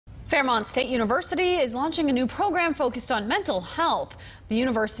Fairmont State University is launching a new program focused on mental health. The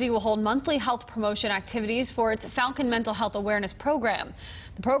university will hold monthly health promotion activities for its Falcon Mental Health Awareness program.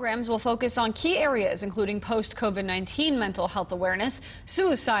 The programs will focus on key areas including post-COVID-19 mental health awareness,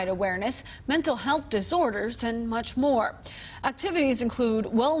 suicide awareness, mental health disorders, and much more. Activities include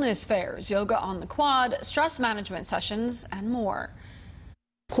wellness fairs, yoga on the quad, stress management sessions, and more.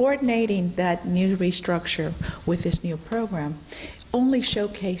 Coordinating that new restructure with this new program only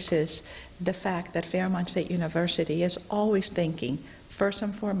showcases the fact that Fairmont State University is always thinking, first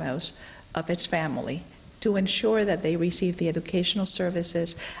and foremost, of its family to ensure that they receive the educational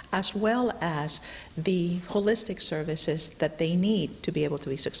services as well as the holistic services that they need to be able to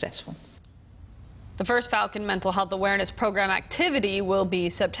be successful. The first Falcon Mental Health Awareness Program activity will be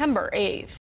September 8th.